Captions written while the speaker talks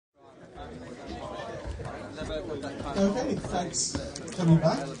Okay, thanks for coming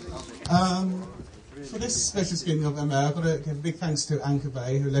back. For this special screening of Amer, I've got to give a big thanks to Anchor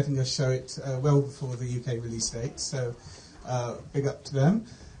Bay, who are letting us show it well before the UK release date, so big up to them.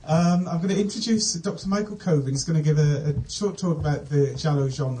 I'm going to introduce Dr. Mikel Koven. He's going to give a short talk about the Giallo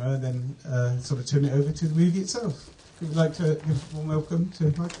genre and then sort of turn it over to the movie itself. If you'd like to give a warm welcome to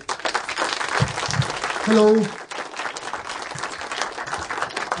Mikel. Hello.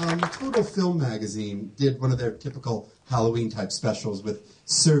 Total Film Magazine did one of their typical Halloween-type specials with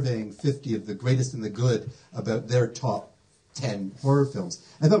surveying 50 of the greatest and the good about their top 10 horror films.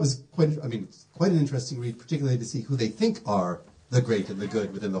 I thought it was quite an interesting read, particularly to see who they think are the great and the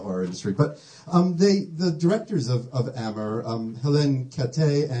good within the horror industry. But the directors of Amer, Hélène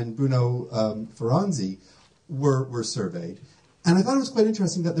Caté and Bruno Ferranzi, were surveyed. And I thought it was quite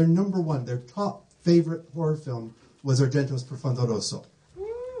interesting that their number one, their top favorite horror film was Argento's Profondo Rosso.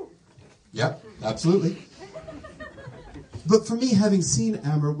 Yep, absolutely. But for me, having seen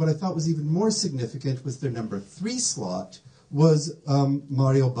Amer, what I thought was even more significant was their number 3 slot was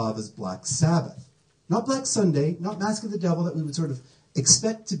Mario Bava's Black Sabbath. Not Black Sunday, not Mask of the Devil that we would sort of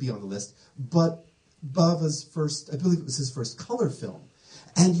expect to be on the list, but Bava's first, I believe it was his first color film.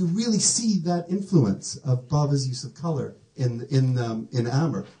 And you really see that influence of Bava's use of color in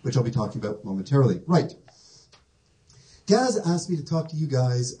Amer, which I'll be talking about momentarily. Right. Gaz asked me to talk to you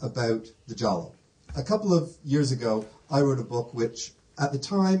guys about the Giallo. A couple of years ago, I wrote a book which, at the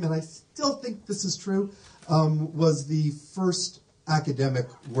time, and I still think this is true, was the first academic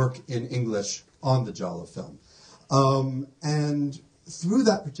work in English on the Giallo film. And through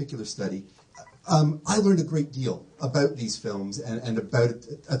that particular study, I learned a great deal about these films and about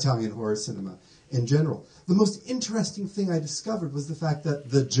Italian horror cinema in general. The most interesting thing I discovered was the fact that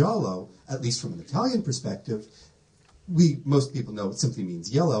the Giallo, at least from an Italian perspective, most people know it simply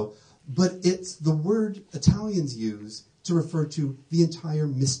means yellow, but it's the word Italians use to refer to the entire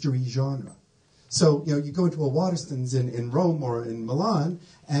mystery genre. So, you go into a Waterston's in Rome or in Milan,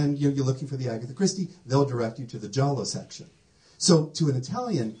 and you're looking for the Agatha Christie, they'll direct you to the Giallo section. So, to an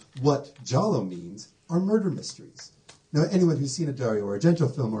Italian, what Giallo means are murder mysteries. Now, anyone who's seen a Dario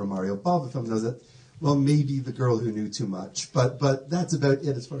Argento film or a Mario Bava film knows that, well, maybe The Girl Who Knew Too Much, but that's about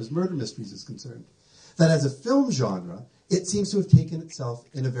it as far as murder mysteries is concerned. That as a film genre, it seems to have taken itself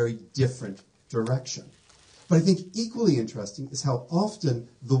in a very different direction. But I think equally interesting is how often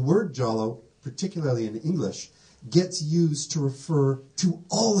the word Giallo, particularly in English, gets used to refer to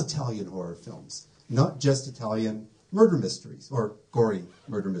all Italian horror films, not just Italian murder mysteries or gory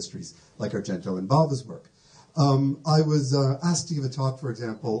murder mysteries like Argento and Bava's work. I was asked to give a talk, for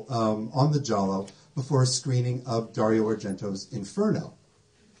example, on the Giallo before a screening of Dario Argento's Inferno.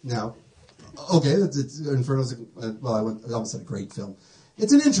 Now, okay, Inferno's, I almost said a great film.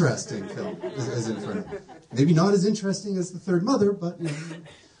 It's an interesting film, is Inferno. Maybe not as interesting as The Third Mother, but we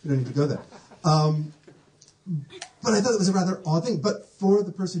don't need to go there. But I thought it was a rather odd thing. But for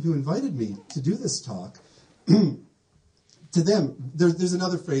the person who invited me to do this talk, to them, there's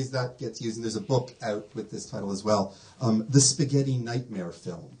another phrase that gets used, and there's a book out with this title as well, the Spaghetti Nightmare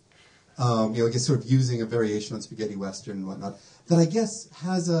film. I guess sort of using a variation on spaghetti western and whatnot, that I guess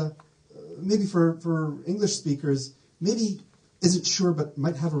has a, maybe for English speakers, maybe isn't sure, but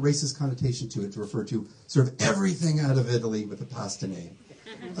might have a racist connotation to it, to refer to sort of everything out of Italy with a pasta name.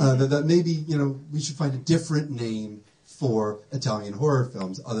 That maybe, we should find a different name for Italian horror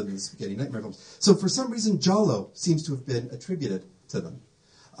films other than the Spaghetti Nightmare films. So for some reason, Giallo seems to have been attributed to them.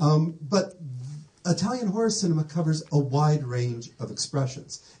 But Italian horror cinema covers a wide range of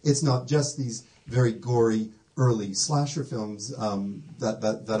expressions. It's not just these very gory early slasher films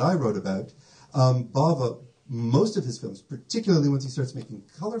that I wrote about. Bava, most of his films, particularly once he starts making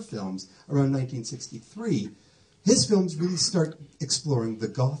color films around 1963, his films really start exploring the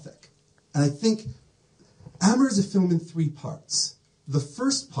Gothic. And I think Amer is a film in 3 parts. The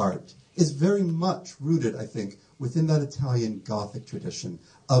first part is very much rooted, I think, within that Italian Gothic tradition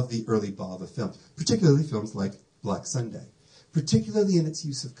of the early Bava films, particularly films like Black Sunday, particularly in its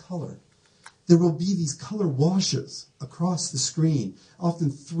use of color. There will be these color washes across the screen, often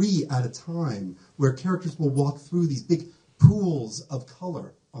 3 at a time, where characters will walk through these big pools of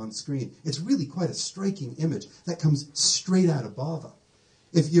color on screen. It's really quite a striking image that comes straight out of Bava.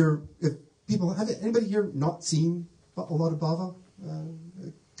 If people have anybody here not seen a lot of Bava?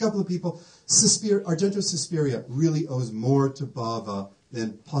 A couple of people. Argento's Suspiria really owes more to Bava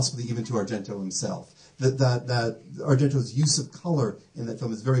than possibly even to Argento himself. That Argento's use of color in that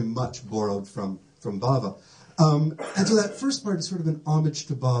film is very much borrowed from Bava. And so that first part is sort of an homage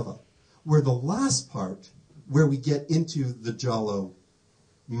to Bava, where the last part, where we get into the Giallo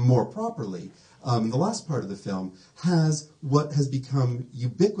more properly, the last part of the film has what has become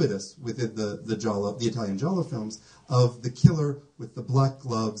ubiquitous within the Italian Giallo films of the killer with the black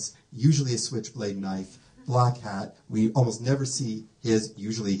gloves, usually a switchblade knife, black hat. We almost never see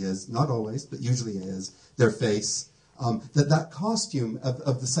usually his, not always, but usually his, their face. That costume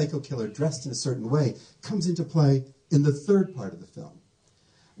of the psycho killer dressed in a certain way comes into play in the third part of the film.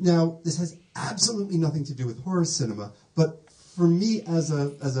 Now, this has absolutely nothing to do with horror cinema, but for me as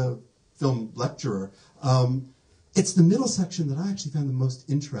a film lecturer, it's the middle section that I actually found the most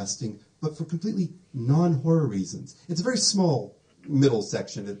interesting, but for completely non-horror reasons. It's a very small middle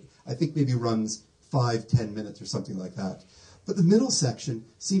section. It, I think maybe runs 5-10 minutes or something like that. But the middle section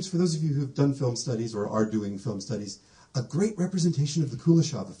seems, for those of you who've done film studies or are doing film studies, a great representation of the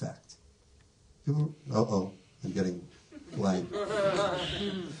Kuleshov effect. People, I'm getting blank.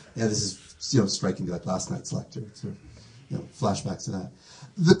 Yeah, this is striking me like last night's lecture. Sort of, flashbacks to that.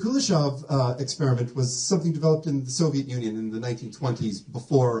 The Kuleshov experiment was something developed in the Soviet Union in the 1920s,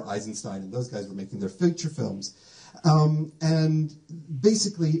 before Eisenstein and those guys were making their feature films. And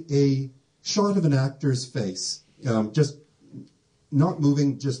basically a shot of an actor's face, just not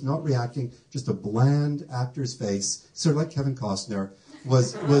moving, just not reacting, just a bland actor's face, sort of like Kevin Costner,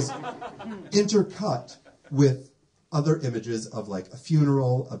 was intercut with other images of like a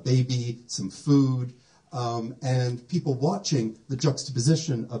funeral, a baby, some food, and people watching the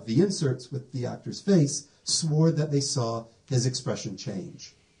juxtaposition of the inserts with the actor's face swore that they saw his expression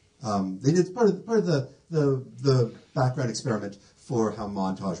change. It's part of the background experiment for how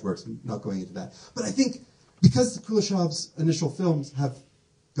montage works. I'm not going into that, but I think because the Kuleshov's initial films have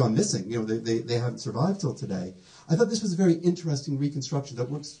gone missing, they haven't survived till today, I thought this was a very interesting reconstruction that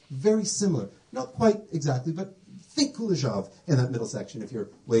works very similar. Not quite exactly, but think Kuleshov in that middle section if you're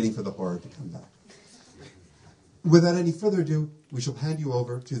waiting for the horror to come back. Without any further ado, we shall hand you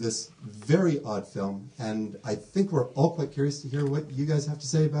over to this very odd film, and I think we're all quite curious to hear what you guys have to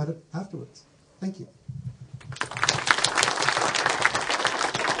say about it afterwards. Thank you.